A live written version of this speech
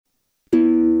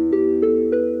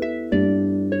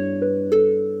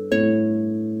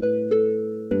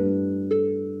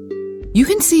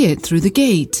can see it through the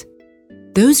gate.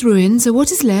 Those ruins are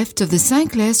what is left of the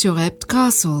Saint-Clair-sur-Epte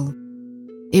castle.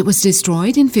 It was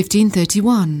destroyed in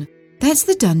 1531. That's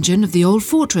the dungeon of the old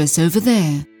fortress over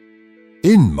there.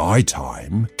 In my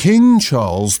time, King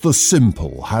Charles the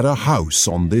Simple had a house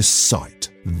on this site.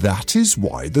 That is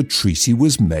why the treaty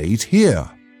was made here.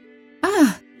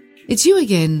 Ah, it's you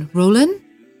again, Roland.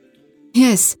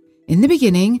 Yes, in the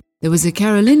beginning, there was a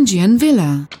Carolingian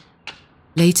villa.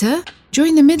 Later,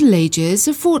 during the Middle Ages,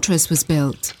 a fortress was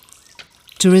built.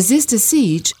 To resist a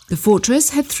siege, the fortress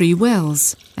had 3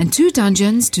 wells and 2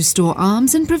 dungeons to store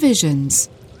arms and provisions.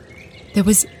 There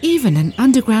was even an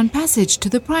underground passage to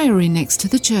the priory next to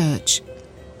the church.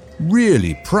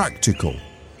 Really practical.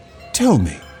 Tell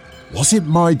me, was it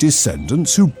my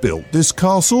descendants who built this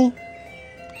castle?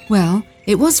 Well,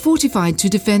 it was fortified to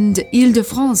defend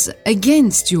Ile-de-France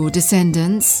against your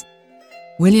descendants.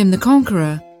 William the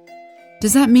Conqueror.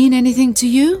 Does that mean anything to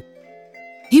you?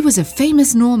 He was a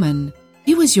famous Norman.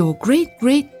 He was your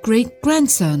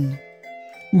great-great-great-grandson.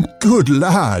 Good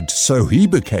lad, so he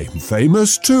became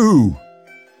famous too.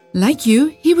 Like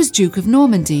you, he was Duke of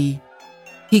Normandy.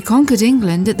 He conquered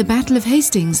England at the Battle of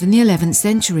Hastings in the 11th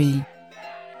century.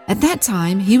 At that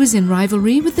time, he was in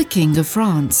rivalry with the King of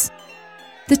France.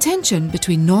 The tension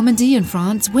between Normandy and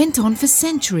France went on for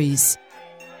centuries.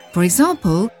 For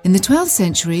example, in the 12th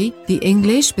century, the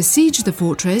English besieged the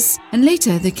fortress and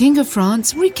later the King of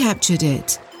France recaptured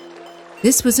it.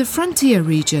 This was a frontier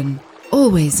region,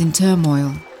 always in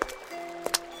turmoil.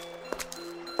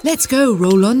 Let's go,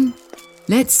 Roland.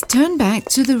 Let's turn back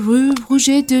to the Rue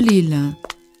Rouget de Lille.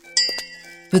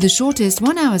 For the shortest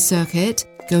 1-hour circuit,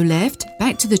 go left,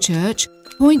 back to the church,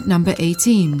 point number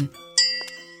 18.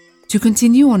 To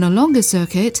continue on a longer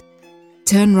circuit,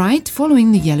 turn right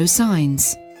following the yellow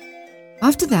signs.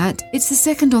 After that, it's the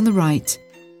second on the right.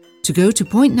 To go to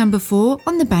point number 4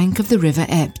 on the bank of the River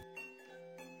Epte.